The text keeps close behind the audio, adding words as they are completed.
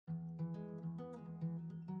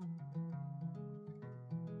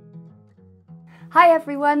Hi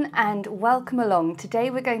everyone and welcome along. Today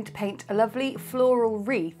we're going to paint a lovely floral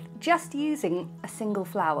wreath just using a single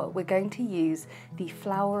flower. We're going to use the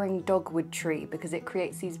flowering dogwood tree because it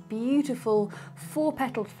creates these beautiful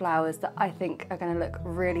 4-petaled flowers that I think are going to look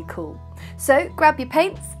really cool. So grab your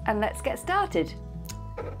paints and let's get started.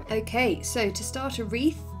 Okay, so to start a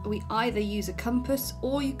wreath we either use a compass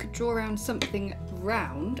or you could draw around something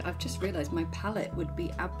round. I've just realised my palette would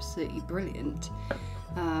be absolutely brilliant.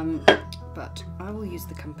 But I will use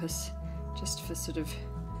the compass just for so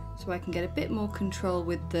I can get a bit more control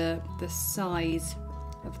with the size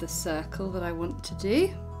of the circle that I want to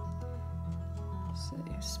do. So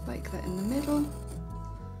spike that in the middle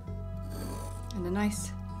and a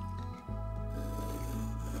nice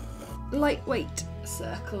lightweight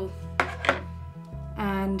circle.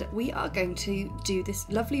 And we are going to do this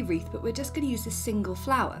lovely wreath, but we're just going to use a single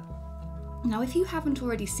flower. Now if you haven't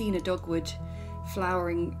already seen a dogwood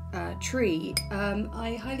flowering tree,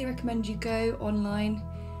 I highly recommend you go online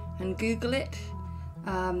and Google it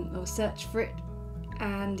or search for it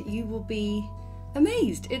and you will be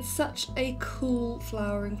amazed. It's such a cool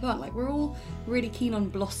flowering plant. Like, we're all really keen on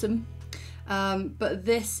blossom, but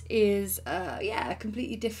this is a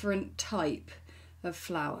completely different type of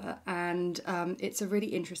flower, and it's a really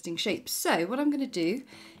interesting shape. So what I'm going to do,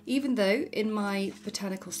 even though in my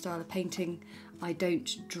botanical style of painting I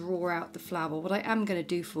don't draw out the flower, what I am going to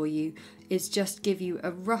do for you is just give you a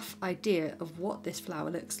rough idea of what this flower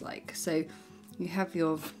looks like. So you have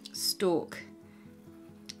your stalk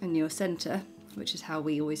and your centre, which is how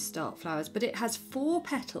we always start flowers, but it has 4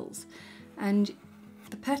 petals, and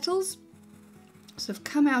the petals sort of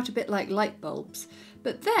come out a bit like light bulbs,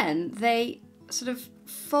 but then they sort of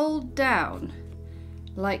fold down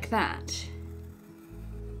like that.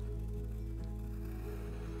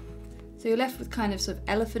 So you're left with kind of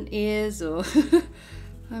elephant ears, or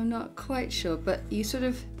I'm not quite sure, but you sort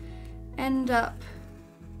of end up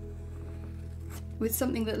with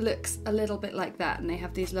something that looks a little bit like that, and they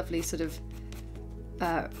have these lovely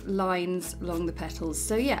lines along the petals.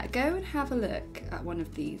 So yeah, go and have a look at one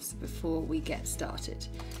of these before we get started.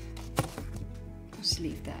 Just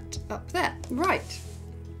leave that up there. Right,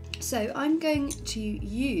 so I'm going to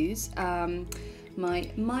use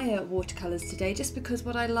my Maya watercolours today, just because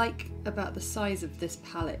what I like about the size of this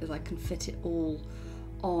palette is I can fit it all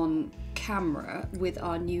on camera with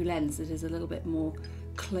our new lens that is a little bit more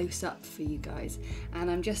close up for you guys.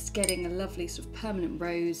 And I'm just getting a lovely permanent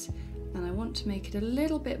rose, and I want to make it a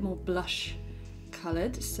little bit more blush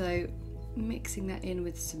coloured, so mixing that in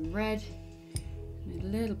with some red and a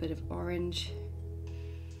little bit of orange,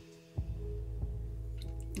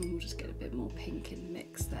 and we'll just get a bit more pink in the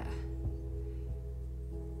mix there.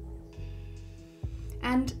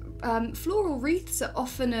 And floral wreaths are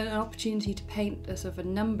often an opportunity to paint a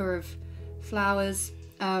number of flowers,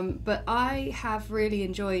 but I have really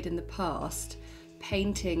enjoyed in the past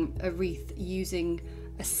painting a wreath using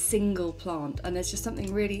a single plant, and there's just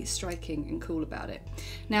something really striking and cool about it.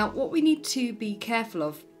 Now what we need to be careful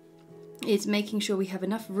of is making sure we have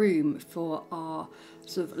enough room for our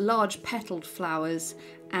large petaled flowers,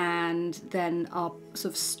 and then our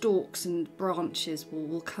stalks and branches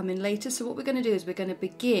will come in later. So what we're going to do is we're going to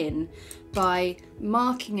begin by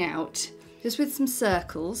marking out, just with some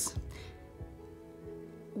circles,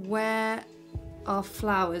 where our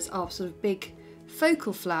flowers, our big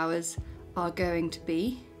focal flowers, are going to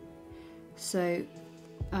be. So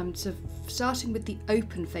I'm starting with the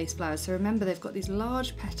open face flowers. So remember, they've got these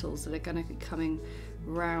large petals that are going to be coming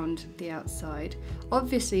round the outside.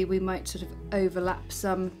 Obviously we might overlap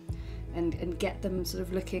some and get them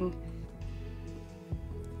looking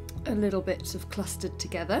a little bit clustered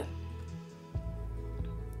together,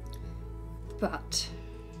 but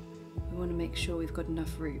we want to make sure we've got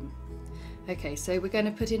enough room. Okay, so we're going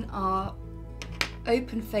to put in our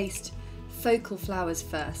open-faced focal flowers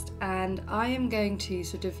first, and I am going to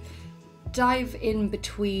dive in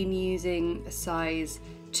between using a size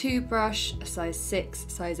 2 brush, a size 6,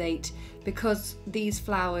 size 8, because these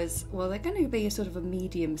flowers, well, they're going to be a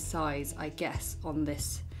medium size, I guess, on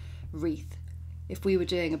this wreath. If we were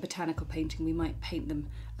doing a botanical painting, we might paint them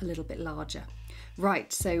a little bit larger.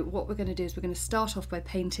 Right, so what we're going to do is we're going to start off by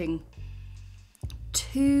painting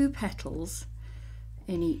 2 petals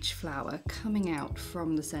in each flower coming out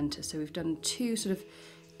from the centre. So we've done 2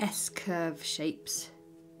 S-curve shapes,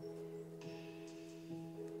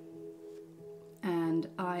 and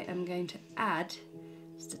I am going to add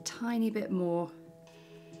just a tiny bit more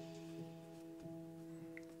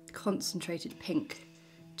concentrated pink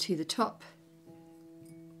to the top,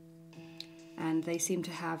 and they seem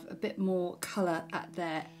to have a bit more colour at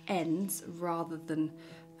their ends rather than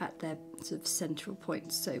at their sort of central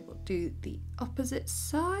points. So we'll do the opposite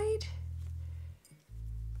side.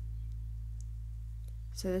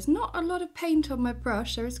 So there's not a lot of paint on my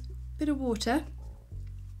brush, there is a bit of water.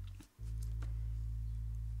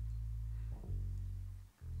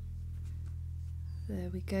 There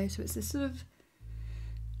we go, so it's this sort of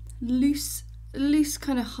loose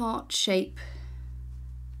kind of heart shape.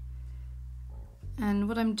 And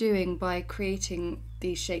what I'm doing by creating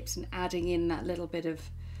these shapes and adding in that little bit of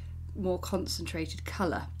more concentrated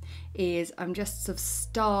colour is I'm just sort of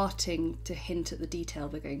starting to hint at the detail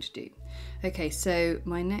we're going to do. Okay, so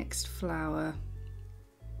my next flower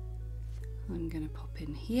I'm going to pop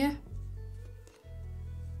in here.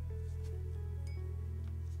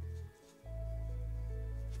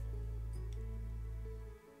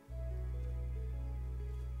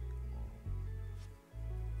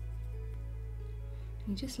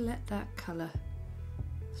 You just let that colour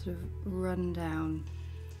sort of run down.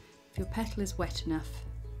 If your petal is wet enough,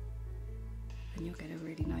 then you'll get a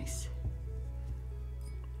really nice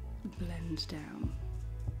blend down.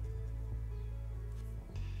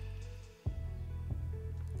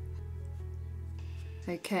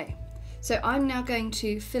 Okay, so I'm now going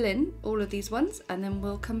to fill in all of these ones and then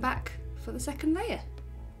we'll come back for the second layer.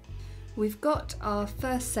 We've got our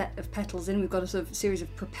first set of petals in, we've got a sort of series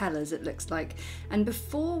of propellers it looks like, and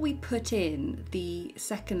before we put in the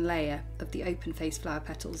second layer of the open face flower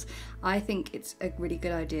petals, I think it's a really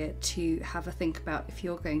good idea to have a think about if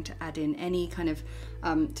you're going to add in any kind of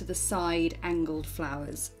to the side angled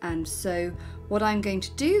flowers. And so what I'm going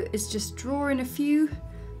to do is just draw in a few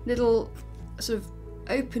little sort of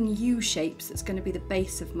open U shapes that's going to be the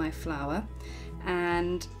base of my flower,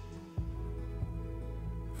 and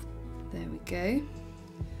there we go.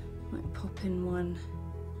 Might pop in one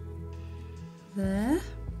there,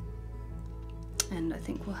 and I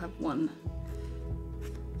think we'll have one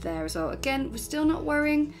there as well. Again, we're still not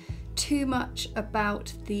worrying too much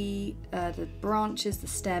about the branches, the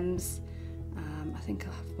stems. I think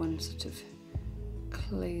I'll have one sort of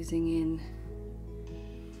closing in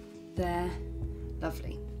there.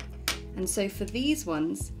 Lovely. And so for these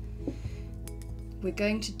ones, we're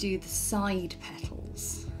going to do the side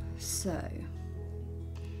petals. So,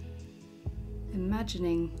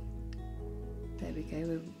 imagining, there we go,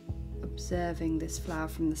 we're observing this flower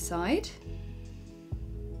from the side.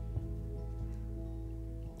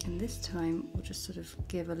 And this time we'll just sort of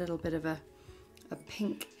give a little bit of a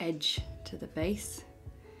pink edge to the base.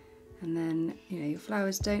 And then, you know, your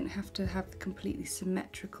flowers don't have to have completely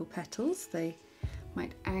symmetrical petals. They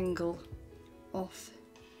might angle off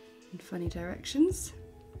in funny directions.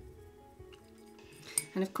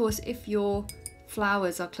 And of course, if your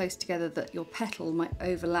flowers are close together that your petal might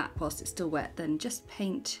overlap whilst it's still wet, then just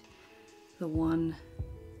paint the one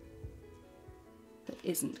that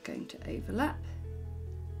isn't going to overlap.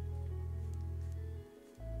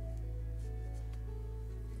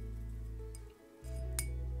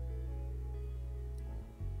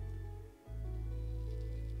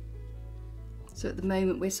 So at the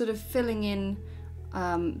moment we're sort of filling in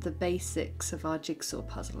the basics of our jigsaw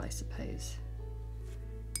puzzle, I suppose,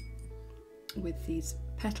 with these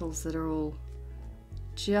petals that are all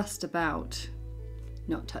just about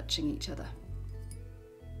not touching each other.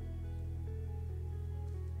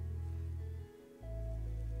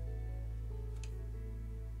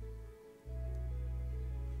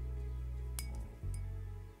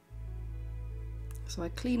 So I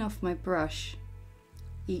clean off my brush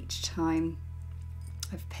each time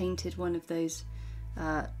I've painted one of those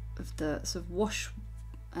of the sort of wash,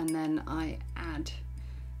 and then I add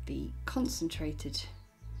the concentrated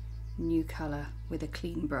new colour with a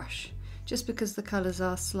clean brush, just because the colours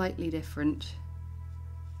are slightly different.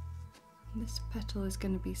 And this petal is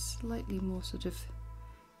going to be slightly more sort of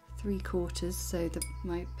 3/4, so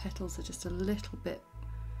my petals are just a little bit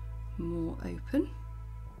more open.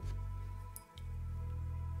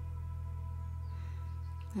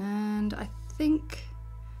 And I think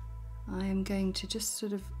I am going to just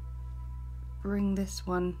sort of bring this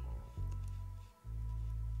one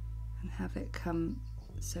and have it come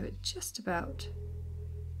so it just about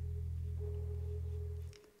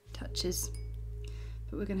touches.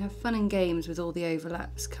 But we're going to have fun and games with all the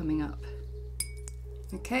overlaps coming up.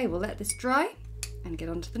 Okay, we'll let this dry and get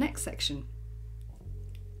on to the next section.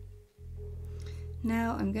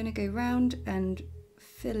 Now I'm going to go round and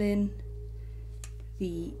fill in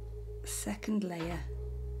the second layer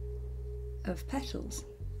of petals.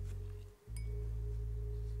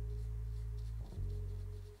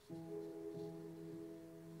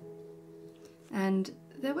 And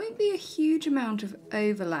there won't be a huge amount of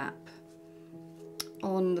overlap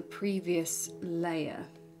on the previous layer,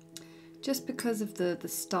 just because of the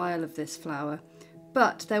style of this flower,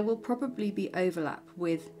 but there will probably be overlap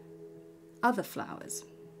with other flowers.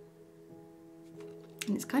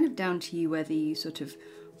 And it's kind of down to you whether you sort of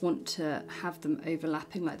want to have them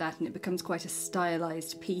overlapping like that, and it becomes quite a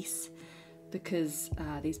stylized piece, because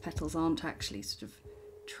these petals aren't actually sort of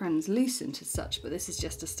translucent as such, but this is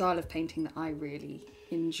just a style of painting that I really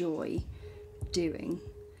enjoy doing.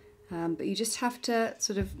 But you just have to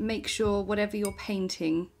sort of make sure whatever you're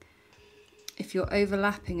painting, if you're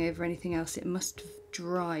overlapping over anything else, it must have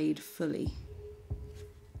dried fully.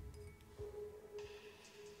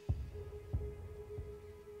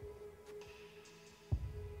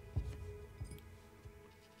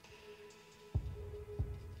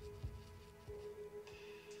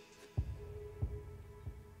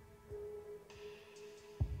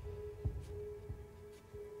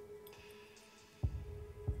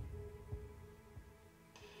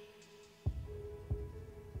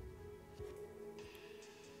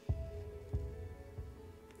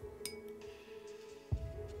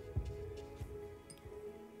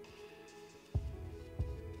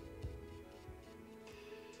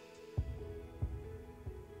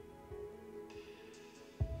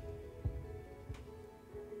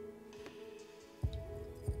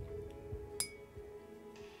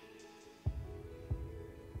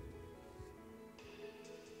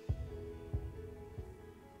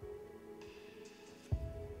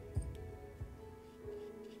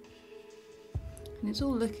 And it's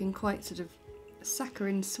all looking quite sort of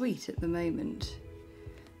saccharine sweet at the moment,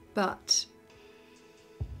 but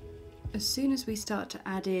as soon as we start to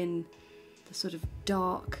add in the sort of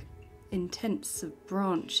dark, intense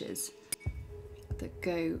branches that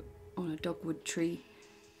go on a dogwood tree,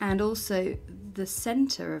 and also the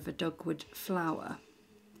centre of a dogwood flower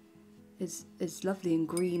is lovely and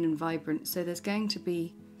green and vibrant, so there's going to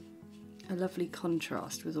be a lovely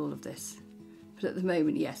contrast with all of this. But at the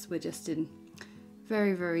moment, yes, we're just in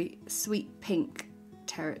very, very sweet pink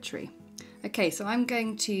territory. Okay, so I'm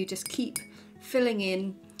going to just keep filling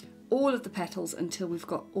in all of the petals until we've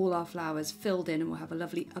got all our flowers filled in, and we'll have a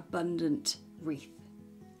lovely abundant wreath.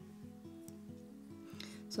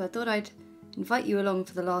 So I thought I'd invite you along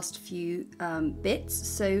for the last few bits.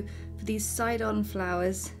 So for these side-on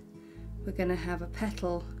flowers, we're going to have a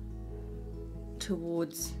petal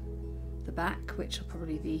towards the back, which will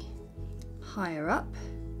probably be higher up.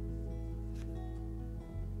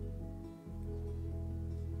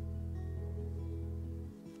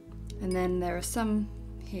 And then there are some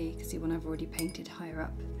here, you can see one I've already painted higher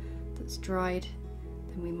up that's dried.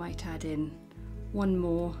 Then we might add in one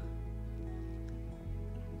more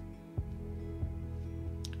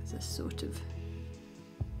as a sort of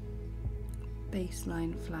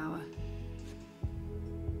baseline flower.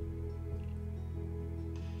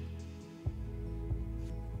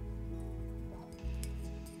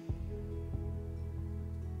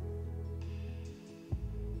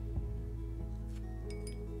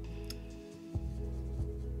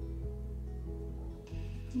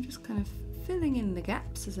 I'm just kind of filling in the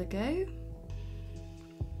gaps as I go.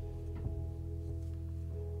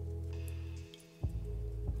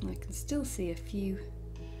 I can still see a few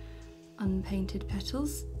unpainted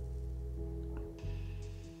petals.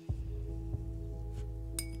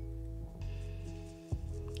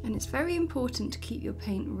 And it's very important to keep your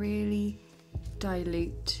paint really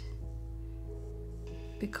dilute,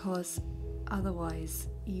 because otherwise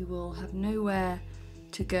you will have nowhere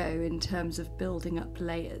to go in terms of building up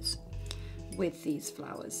layers with these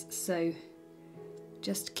flowers. So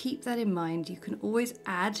just keep that in mind. You can always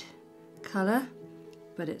add colour,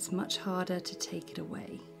 but it's much harder to take it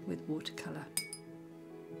away with watercolour.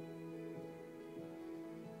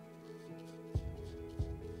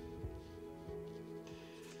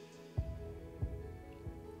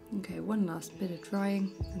 Okay, one last bit of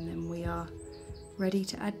drying and then we are ready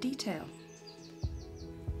to add detail.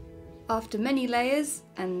 After many layers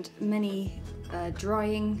and many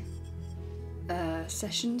drying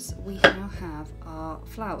sessions, we now have our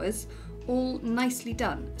flowers all nicely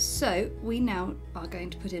done. So we now are going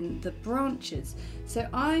to put in the branches. So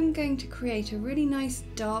I'm going to create a really nice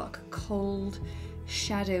dark, cold,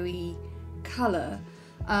 shadowy colour,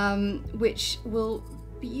 which will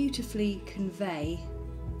beautifully convey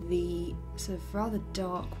the sort of rather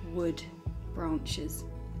dark wood branches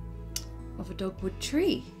of a dogwood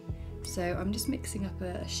tree. So I'm just mixing up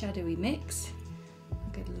a shadowy mix. I'll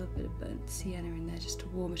get a little bit of burnt sienna in there just to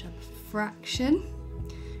warm it up a fraction,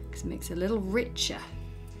 because it makes it a little richer,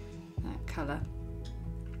 that colour.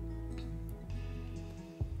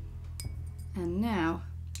 And now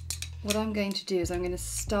what I'm going to do is I'm going to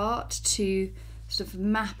start to sort of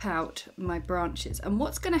map out my branches. And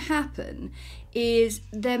what's going to happen is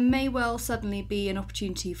there may well suddenly be an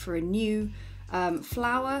opportunity for a new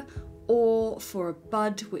flower, or for a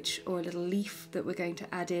bud, or a little leaf that we're going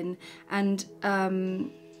to add in. And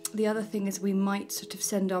the other thing is we might sort of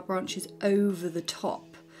send our branches over the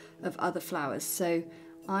top of other flowers. So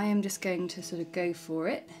I am just going to sort of go for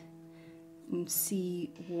it and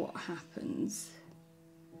see what happens.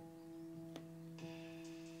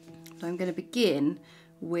 So I'm going to begin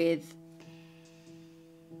with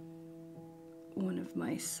one of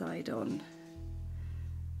my side-on.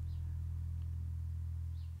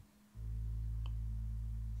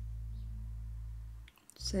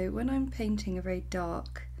 So when I'm painting a very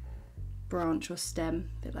dark branch or stem,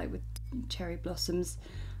 a bit like with cherry blossoms,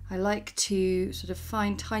 I like to sort of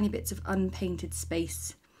find tiny bits of unpainted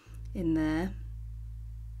space in there.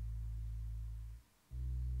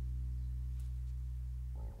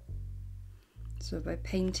 So by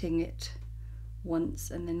painting it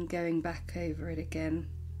once and then going back over it again.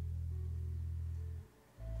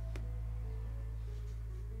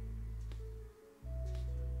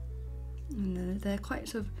 And they're quite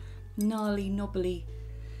sort of gnarly, knobbly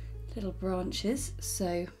little branches,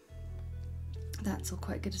 so that's all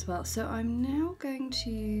quite good as well. So I'm now going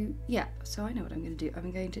to, so I know what I'm going to do.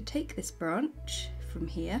 I'm going to take this branch from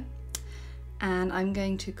here and I'm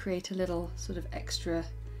going to create a little sort of extra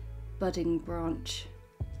budding branch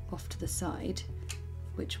off to the side,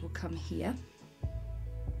 which will come here.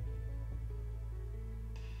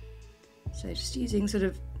 So just using sort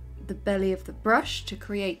of the belly of the brush to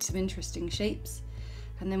create some interesting shapes,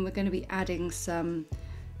 and then we're going to be adding some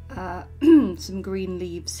some green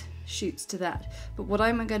leaves shoots to that. But what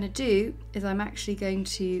I'm going to do is I'm actually going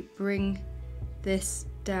to bring this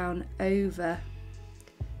down over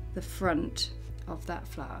the front of that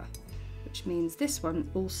flower, which means this one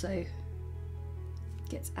also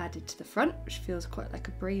gets added to the front, which feels quite like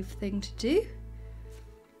a brave thing to do.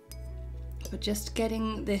 But just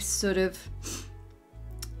getting this sort of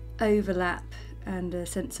overlap and a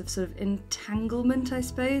sense of sort of entanglement, I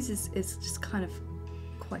suppose, is just kind of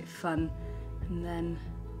quite fun. And then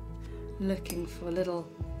looking for little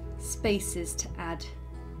spaces to add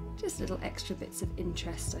just little extra bits of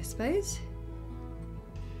interest, I suppose.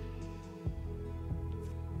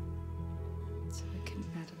 So I can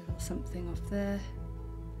add a little something off there.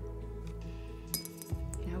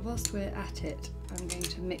 Now whilst we're at it, I'm going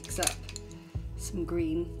to mix up some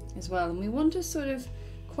green as well, and we want a sort of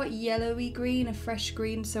quite yellowy green, a fresh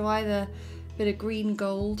green, so either a bit of green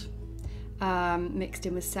gold mixed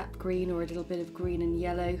in with sap green, or a little bit of green and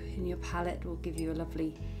yellow in your palette will give you a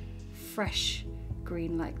lovely fresh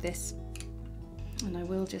green like this. And I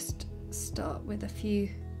will just start with a few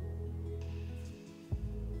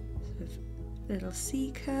sort of little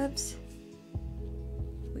C curves,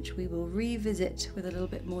 which we will revisit with a little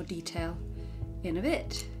bit more detail in a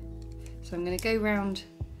bit. So I'm going to go round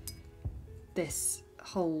this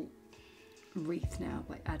whole wreath now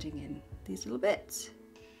by adding in these little bits.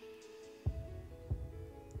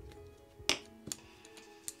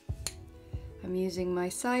 I'm using my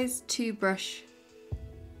size 2 brush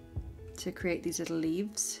to create these little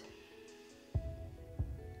leaves,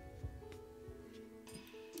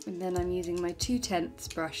 and then I'm using my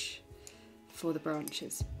 2/10 brush for the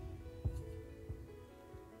branches.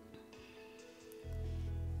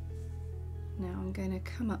 Now I'm going to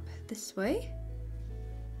come up this way.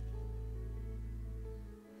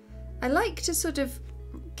 I like to sort of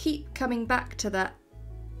keep coming back to that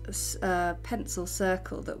pencil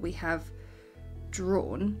circle that we have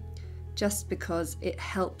drawn, just because it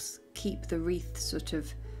helps keep the wreath sort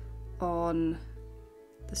of on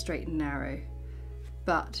the straight and narrow.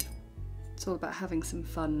 But it's all about having some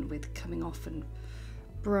fun with coming off and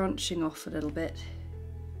branching off a little bit.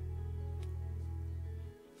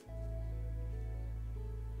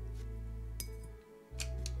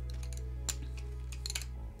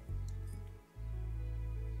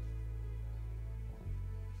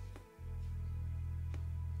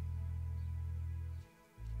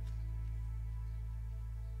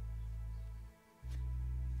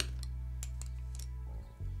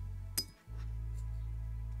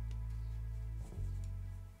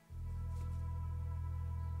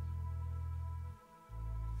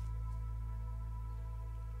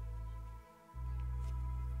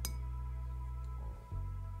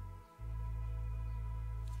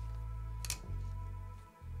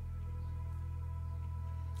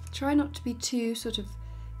 Try not to be too sort of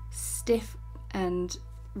stiff and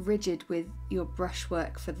rigid with your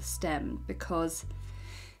brushwork for the stem, because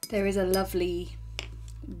there is a lovely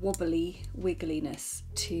wobbly wiggliness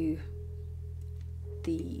to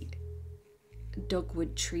the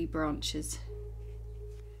Dogwood Tree branches.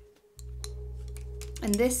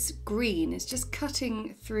 And this green is just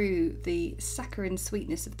cutting through the saccharine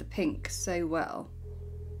sweetness of the pink so well.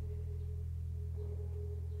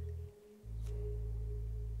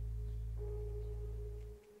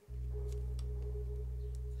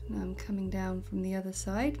 Now I'm coming down from the other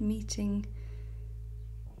side, meeting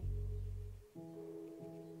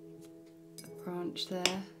the branch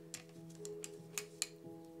there.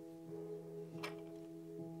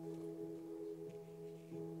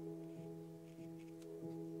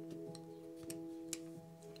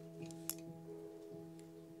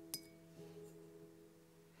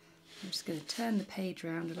 I'm just going to turn the page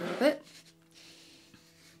around a little bit.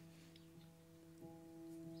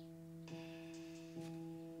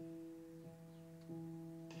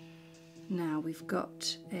 Now we've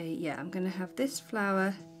got I'm going to have this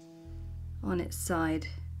flower on its side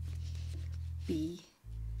B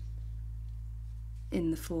in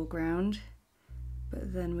the foreground,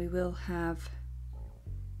 but then we will have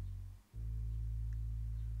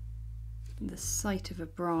the sight of a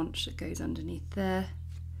branch that goes underneath there.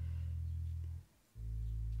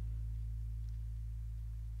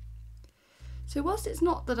 So whilst it's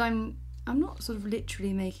not that I'm not sort of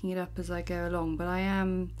literally making it up as I go along, but I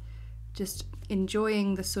am just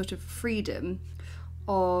enjoying the sort of freedom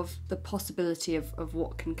of the possibility of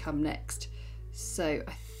what can come next. So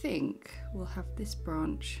I think we'll have this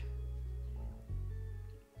branch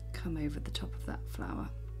come over the top of that flower.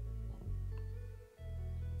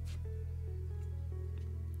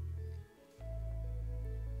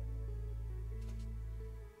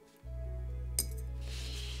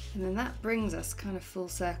 And then that brings us kind of full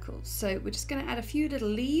circle. So we're just going to add a few little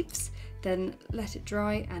leaves, then let it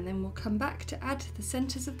dry, and then we'll come back to add the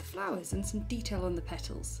centres of the flowers and some detail on the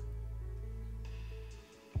petals.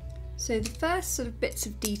 So the first sort of bits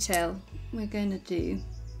of detail we're going to do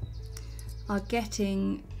are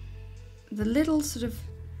getting the little sort of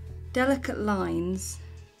delicate lines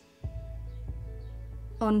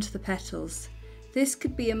onto the petals. This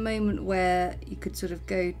could be a moment where you could sort of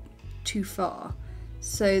go too far.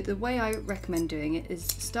 So the way I recommend doing it is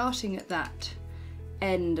starting at that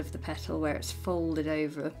end of the petal where it's folded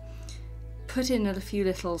over, put in a few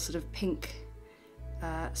little sort of pink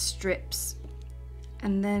strips,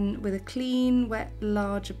 and then with a clean, wet,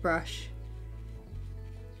 larger brush,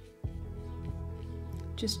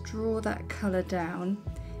 just draw that colour down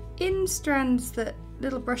in strands, that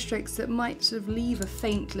little brush strokes that might sort of leave a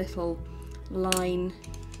faint little line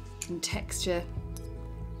and texture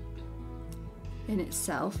in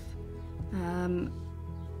itself,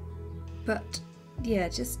 but yeah,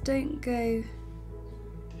 just don't go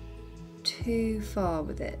too far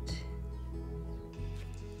with it.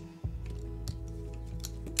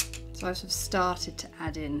 So I've sort of started to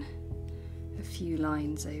add in a few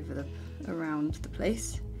lines over around the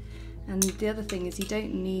place, and the other thing is you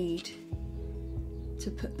don't need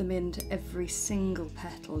to put them into every single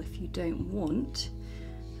petal if you don't want.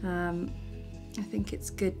 I think it's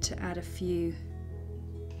good to add a few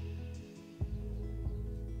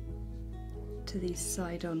to these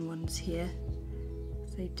side-on ones here.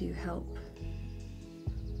 They do help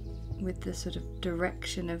with the sort of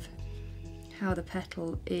direction of how the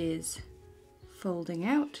petal is folding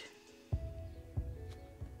out.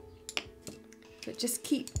 But just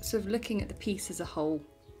keep sort of looking at the piece as a whole.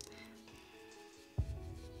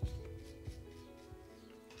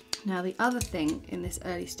 Now the other thing in this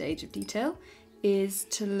early stage of detail is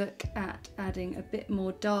to look at adding a bit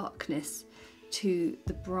more darkness to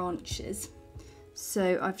the branches.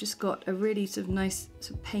 So I've just got a really sort of nice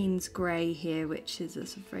sort of Paynes Grey here, which is a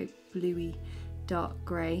sort of very bluey dark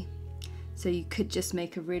grey. So you could just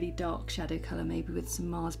make a really dark shadow colour, maybe with some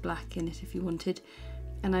Mars black in it if you wanted.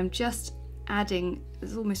 And I'm just adding,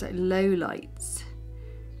 it's almost like low lights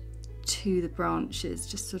to the branches,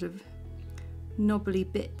 just sort of knobbly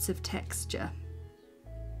bits of texture.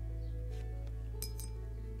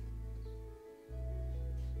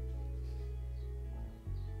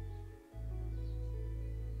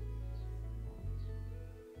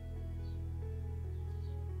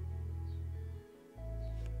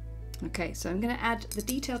 Okay, so I'm going to add the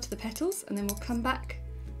detail to the petals, and then we'll come back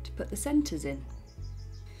to put the centres in.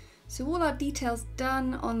 So all our details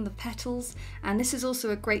done on the petals, and this is also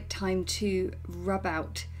a great time to rub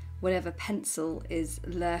out whatever pencil is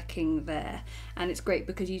lurking there. And it's great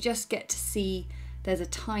because you just get to see there's a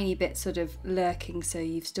tiny bit sort of lurking, so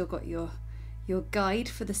you've still got your guide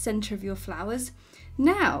for the centre of your flowers.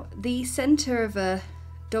 Now, the centre of a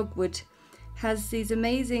dogwood has these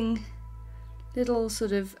amazing little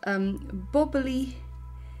sort of bobbly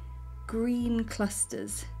green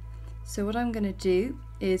clusters. So what I'm going to do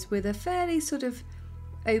is, with a fairly sort of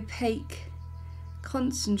opaque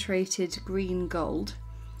concentrated green gold,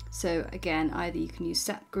 so again either you can use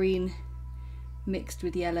sap green mixed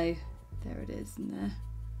with yellow, there it is in there,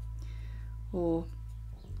 or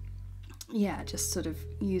yeah, just sort of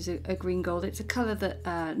use a green gold. It's a colour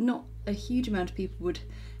that not a huge amount of people would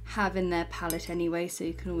have in their palette anyway, so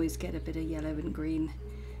you can always get a bit of yellow and green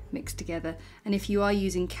mixed together. And if you are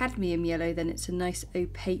using cadmium yellow, then it's a nice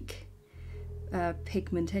opaque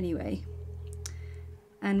pigment anyway.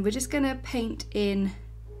 And we're just going to paint in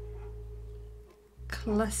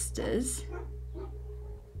clusters.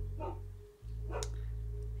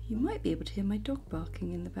 You might be able to hear my dog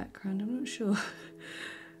barking in the background, I'm not sure.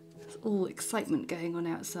 There's all excitement going on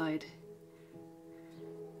outside.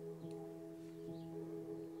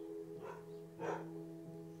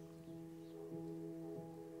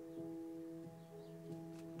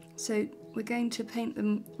 So we're going to paint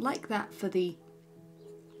them like that for the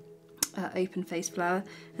open face flower,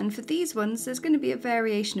 and for these ones there's going to be a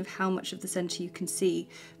variation of how much of the centre you can see,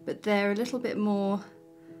 but they're a little bit more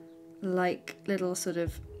like little sort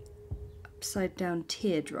of upside down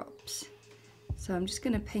teardrops. So I'm just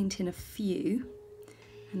going to paint in a few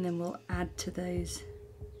and then we'll add to those.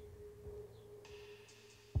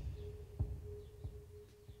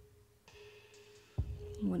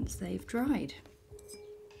 Once they've dried.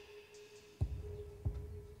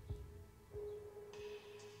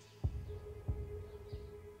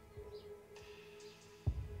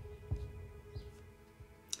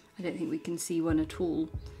 I don't think we can see one at all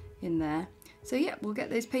in there. So yeah, we'll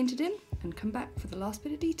get those painted in and come back for the last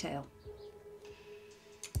bit of detail.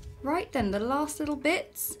 Right then, the last little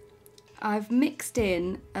bits, I've mixed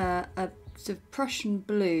in a sort of Prussian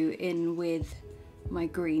blue in with my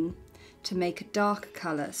green to make a darker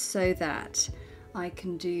colour so that I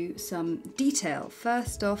can do some detail.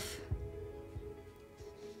 First off,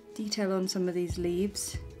 detail on some of these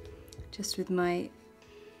leaves, just with my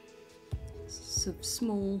sort of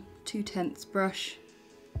small 2/10 brush,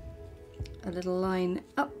 a little line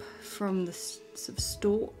up from the sort of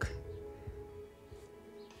stalk,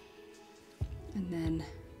 and then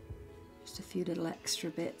just a few little extra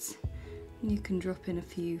bits. And you can drop in a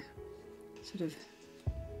few sort of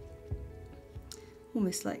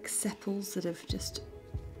almost like sepals that have just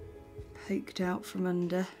poked out from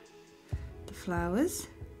under the flowers.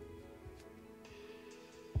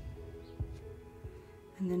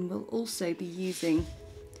 And then we'll also be using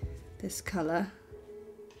this colour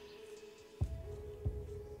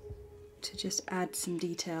to just add some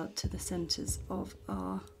detail to the centres of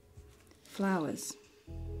our flowers.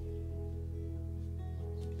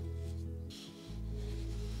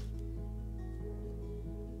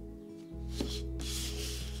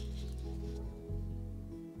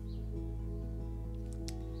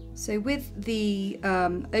 So with the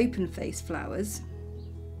open face flowers,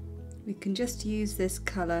 we can just use this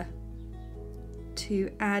colour to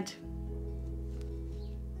add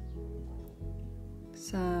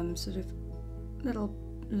some sort of little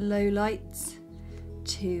low lights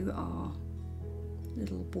to our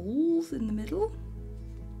little balls in the middle.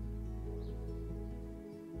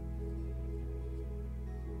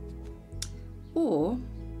 Or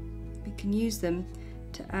we can use them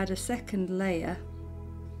to add a second layer,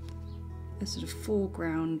 a sort of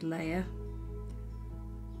foreground layer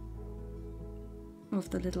of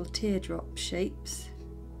the little teardrop shapes.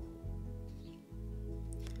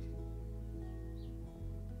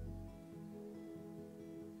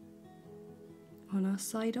 On our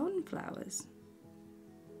side-on flowers.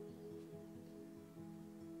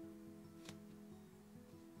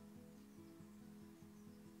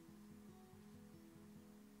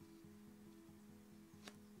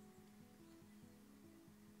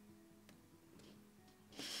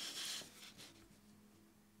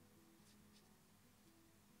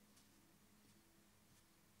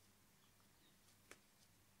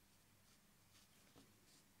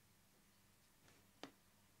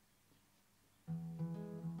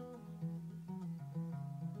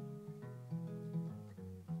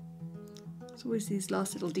 It's always these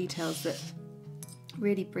last little details that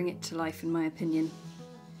really bring it to life, in my opinion.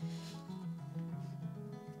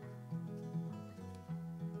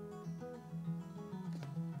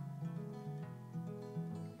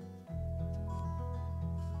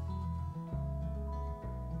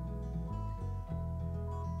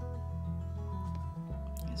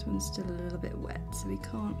 This one's still a little bit wet, so we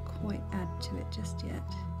can't quite add to it just yet.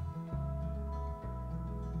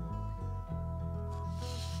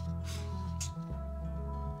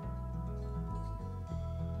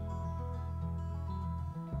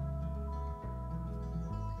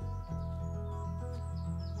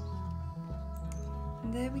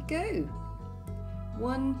 And there we go.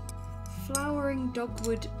 One flowering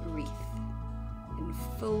dogwood wreath in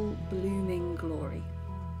full blooming glory.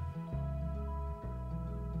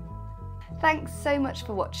 Thanks so much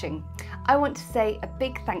for watching. I want to say a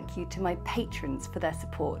big thank you to my patrons for their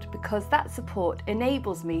support, because that support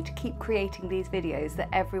enables me to keep creating these videos that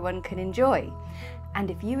everyone can enjoy. And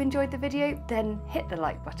if you enjoyed the video, then hit the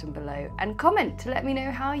like button below and comment to let me know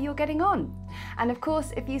how you're getting on. And of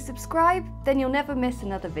course, if you subscribe, then you'll never miss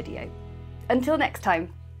another video. Until next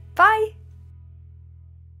time, bye!